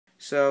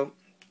So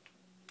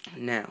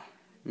now,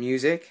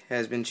 music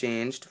has been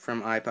changed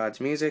from iPod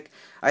to music.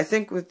 I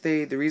think with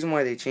the reason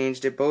why they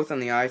changed it both on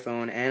the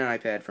iPhone and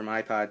iPad from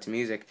iPod to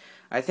music,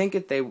 I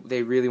think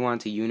they really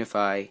wanted to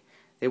unify.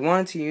 They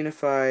wanted to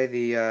unify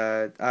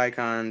the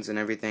icons and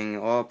everything,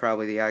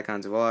 probably the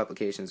icons of all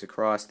applications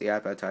across the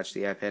iPod Touch,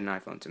 the iPad, and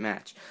iPhone to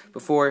match.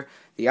 Before,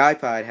 the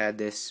iPod had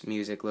this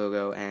music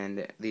logo,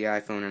 and the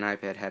iPhone and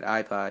iPad had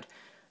iPod.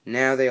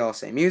 Now they all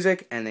say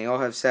music, and they all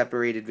have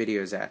separated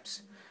videos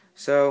apps.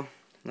 So,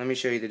 let me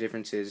show you the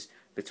differences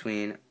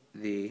between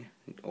the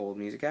old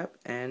music app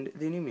and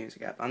the new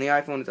music app. On the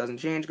iPhone, it doesn't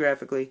change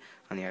graphically.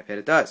 On the iPad,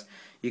 it does.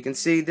 You can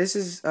see this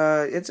is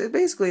it's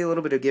basically a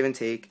little bit of give and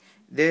take.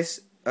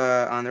 This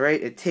on the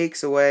right, it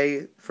takes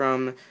away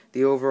from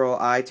the overall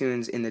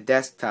iTunes in the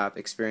desktop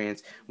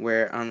experience,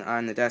 where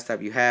on the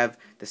desktop you have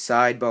the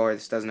sidebar.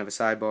 This doesn't have a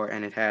sidebar,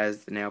 and it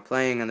has the Now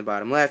Playing on the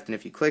bottom left, and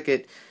if you click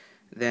it,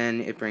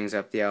 then it brings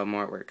up the album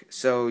artwork.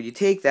 So you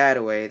take that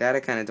away. That I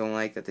kind of don't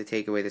like, that they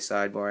take away the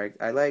sidebar.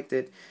 I liked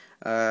it,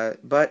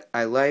 but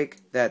I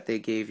like that they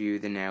gave you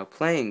the Now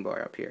Playing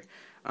bar up here.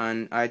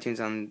 On iTunes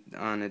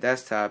on the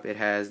desktop, it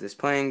has this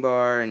playing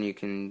bar, and you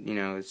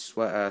can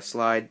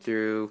slide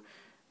through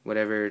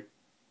whatever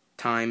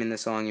time in the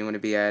song you want to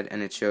be at,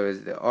 and it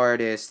shows the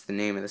artist, the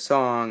name of the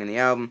song, and the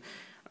album.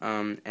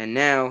 And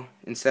now,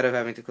 instead of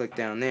having to click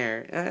down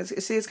there,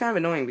 see, it's kind of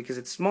annoying because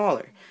it's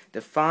smaller.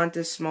 The font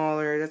is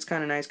smaller. That's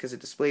kind of nice because it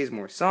displays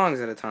more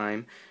songs at a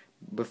time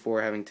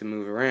before having to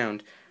move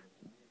around.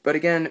 But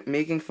again,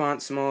 making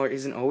fonts smaller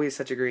isn't always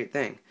such a great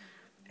thing.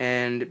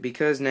 And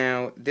because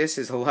now this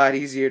is a lot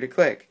easier to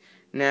click,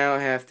 now I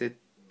have to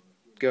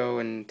go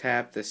and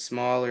tap the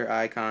smaller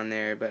icon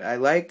there, but I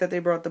like that they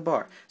brought the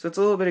bar. So it's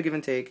a little bit of give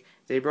and take.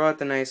 They brought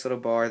the nice little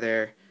bar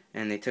there,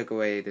 and they took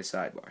away the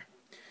sidebar.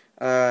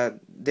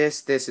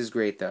 This is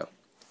great though.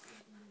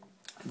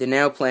 The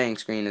Now Playing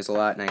screen is a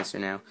lot nicer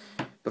now.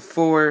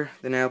 Before,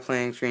 the Now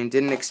Playing screen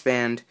didn't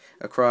expand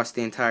across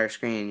the entire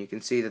screen. You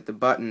can see that the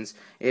buttons,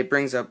 it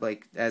brings up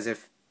like as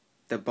if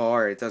the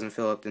bar, it doesn't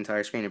fill up the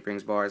entire screen, it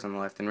brings bars on the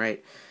left and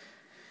right.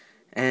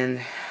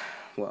 And,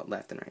 well,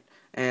 left and right.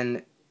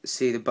 And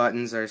see, the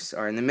buttons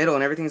are in the middle,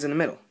 and everything's in the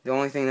middle. The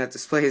only thing that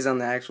displays on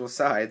the actual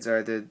sides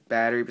are the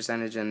battery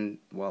percentage and,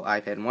 well,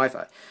 iPad and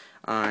Wi-Fi.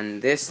 On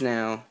this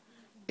now,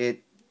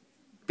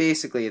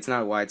 basically, it's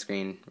not a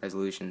widescreen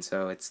resolution,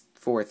 so it's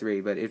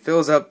 4:3, but it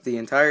fills up the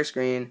entire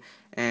screen,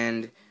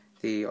 and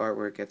the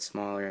artwork gets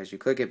smaller as you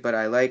click it. But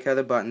I like how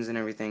the buttons and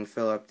everything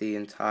fill up the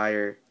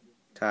entire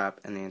top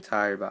and the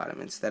entire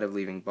bottom, instead of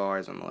leaving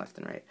bars on the left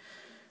and right.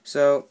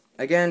 So,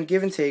 again,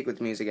 give and take with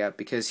the music app,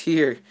 because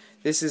here,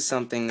 this is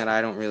something that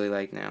I don't really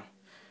like now.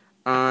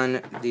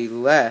 On the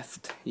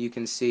left, you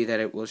can see that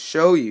it will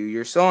show you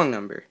your song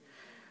number.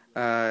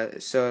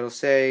 So it'll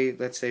say,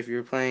 let's say if you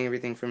were playing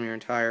everything from your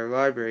entire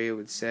library, it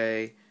would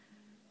say,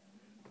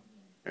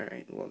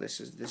 alright, well this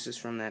is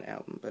from that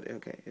album, but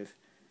okay, if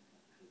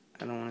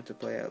I don't want it to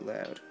play out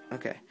loud.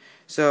 Okay,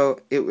 so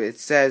it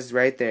says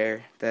right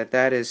there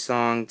that is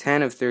song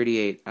 10 of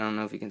 38. I don't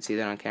know if you can see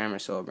that on camera,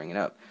 so I'll bring it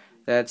up.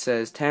 That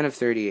says 10 of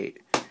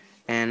 38.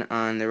 And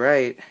on the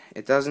right,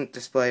 it doesn't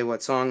display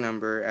what song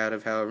number out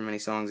of however many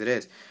songs it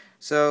is.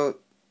 So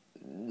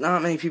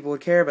not many people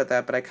would care about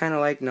that, but I kind of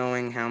like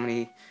knowing how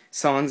many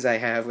songs I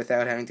have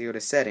without having to go to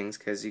settings,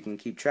 because you can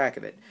keep track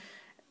of it.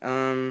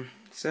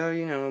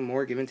 So,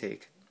 more give and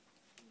take.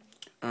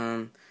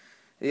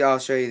 Yeah, I'll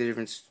show you the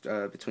difference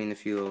between the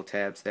few little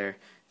tabs there.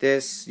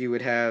 This, you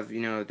would have,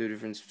 the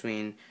difference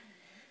between,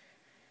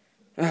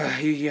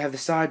 you have the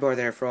sidebar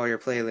there for all your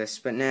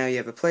playlists, but now you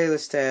have a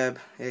playlist tab.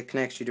 It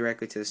connects you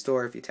directly to the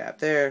store if you tap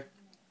there.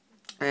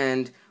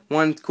 And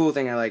one cool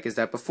thing I like is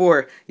that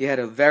before, you had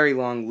a very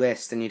long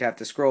list, and you'd have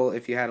to scroll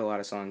if you had a lot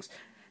of songs.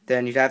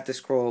 Then you'd have to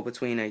scroll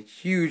between a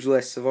huge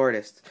list of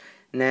artists.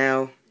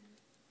 Now,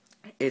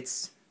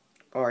 it's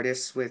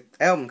artists with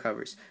album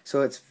covers.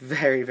 So it's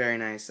very, very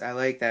nice. I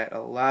like that a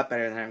lot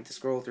better than having to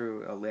scroll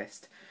through a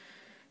list.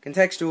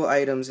 Contextual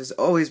items is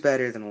always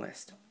better than a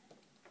list.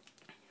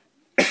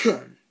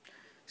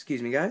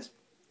 Excuse me, guys.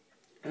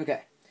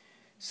 Okay.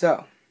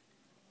 So,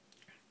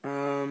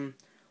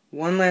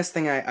 one last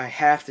thing I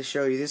have to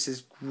show you. This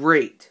is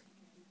great.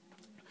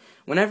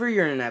 Whenever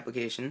you're in an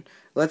application,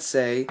 let's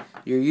say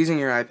you're using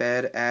your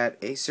iPad at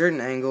a certain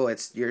angle,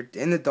 you're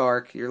in the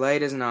dark, your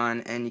light isn't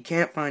on, and you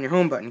can't find your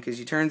home button because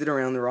you turned it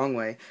around the wrong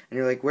way, and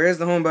you're like, where's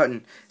the home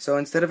button? So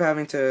instead of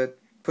having to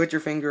put your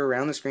finger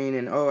around the screen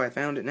and, oh, I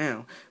found it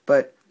now,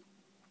 but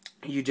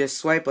you just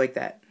swipe like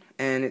that,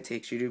 and it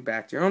takes you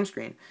back to your home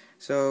screen.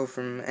 So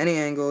from any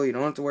angle, you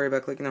don't have to worry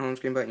about clicking the home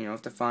screen button. You don't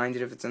have to find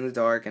it if it's in the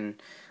dark.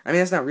 And I mean,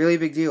 that's not really a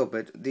big deal,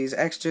 but these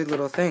extra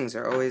little things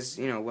are always,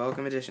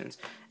 welcome additions.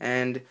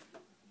 And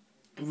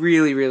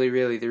really, really,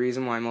 really, the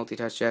reason why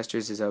multi-touch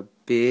gestures is a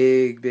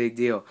big, big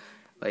deal,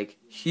 like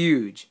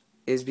huge,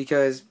 is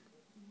because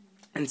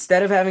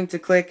instead of having to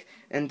click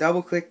and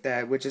double-click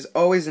that, which is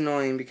always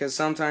annoying because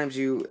sometimes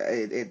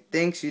it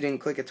thinks you didn't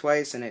click it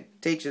twice and it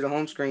takes you to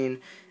home screen,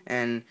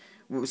 and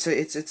so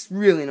it's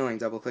really annoying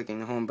double-clicking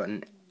the home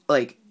button.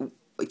 Like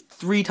like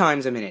 3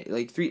 times a minute,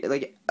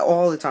 like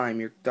all the time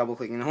you're double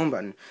clicking the home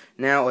button.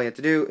 Now all you have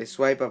to do is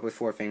swipe up with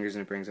 4 fingers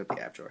and it brings up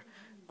the app drawer.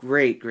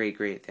 Great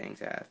thing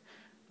to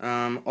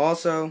have.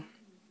 Also,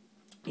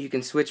 you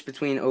can switch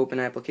between open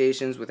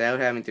applications without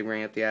having to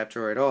bring up the app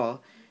drawer at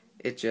all.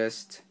 You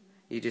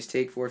just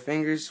take 4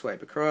 fingers,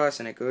 swipe across,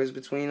 and it goes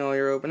between all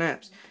your open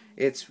apps.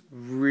 It's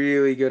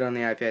really good on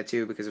the iPad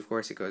 2 because of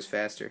course it goes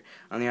faster.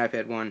 On the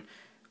iPad 1,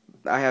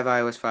 I have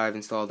iOS 5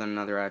 installed on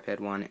another iPad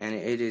 1, and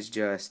it is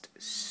just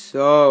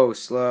so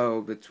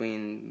slow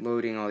between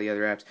loading all the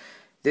other apps.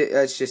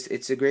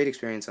 It's a great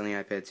experience on the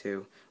iPad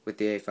 2 with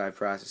the A5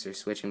 processor,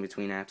 switching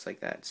between apps like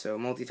that. So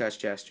multi-touch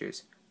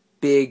gestures,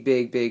 big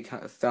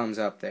thumbs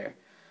up there.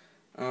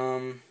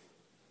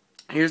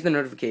 Here's the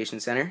notification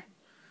center.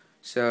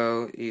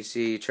 So you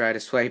see, try to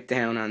swipe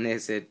down on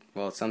this.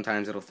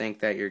 Sometimes it'll think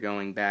that you're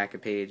going back a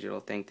page.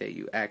 It'll think that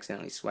you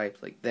accidentally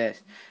swiped like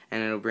this,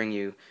 and it'll bring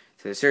you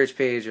to the search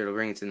page, or it'll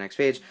bring you to the next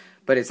page.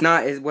 But it's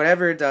not.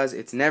 Whatever it does,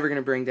 it's never going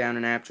to bring down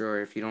an app drawer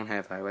if you don't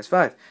have iOS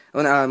 5.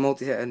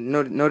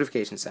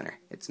 Notification center.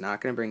 It's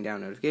not going to bring down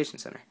Notification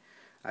Center.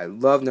 I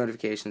love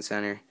Notification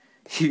Center.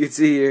 You can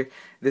see here,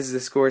 this is a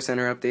Score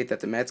Center update that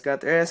the Mets got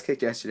their ass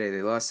kicked yesterday.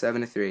 They lost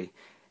 7-3.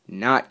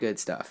 Not good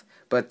stuff.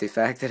 But the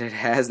fact that it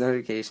has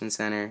Notification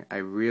Center, I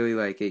really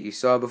like it. You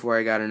saw before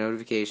I got a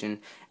notification,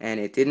 and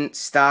it didn't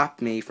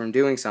stop me from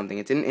doing something.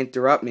 It didn't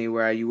interrupt me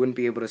where you wouldn't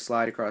be able to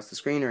slide across the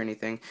screen or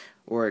anything,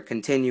 or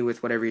continue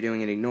with whatever you're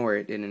doing and ignore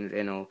it. And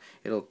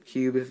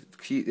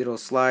it'll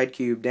slide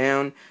cube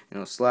down, and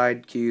it'll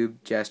slide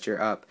cube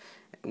gesture up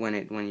when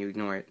you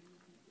ignore it.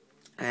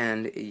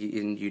 And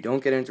you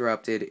don't get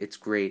interrupted. It's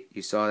great.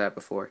 You saw that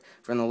before.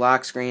 From the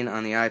lock screen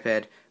on the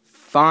iPad,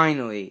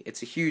 finally,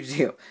 it's a huge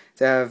deal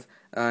to have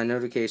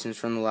notifications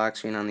from the lock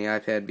screen on the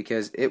iPad,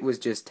 because it was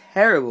just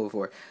terrible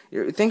before.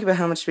 Think about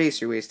how much space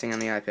you're wasting on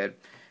the iPad.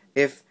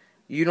 If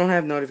you don't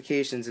have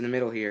notifications in the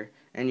middle here,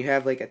 and you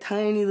have like a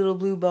tiny little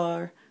blue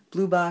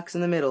box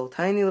in the middle,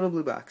 tiny little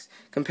blue box,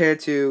 compared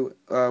to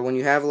when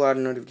you have a lot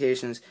of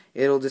notifications,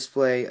 it'll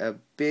display a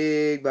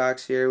big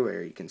box here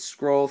where you can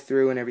scroll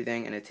through and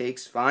everything, and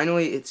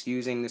finally it's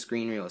using the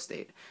screen real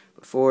estate.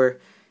 Before,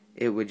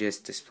 it would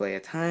just display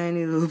a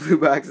tiny little blue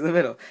box in the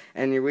middle,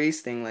 and you're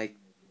wasting like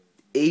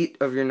 8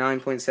 of your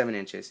 9.7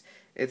 inches.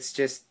 It's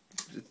just,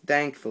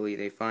 thankfully,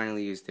 they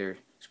finally used their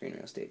screen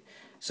real estate.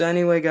 So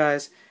anyway,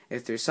 guys,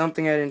 if there's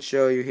something I didn't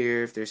show you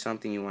here, if there's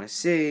something you want to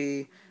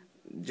see,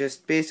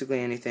 just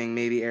basically anything,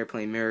 maybe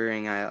airplane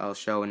mirroring, I'll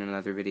show in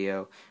another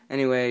video.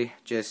 Anyway,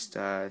 just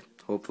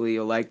hopefully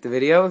you'll like the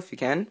video if you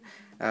can.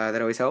 That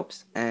always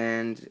helps.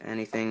 And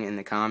anything in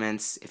the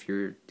comments, if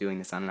you're doing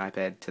this on an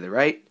iPad, to the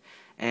right,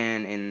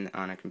 and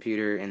on a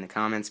computer in the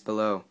comments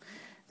below.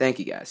 Thank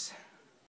you, guys.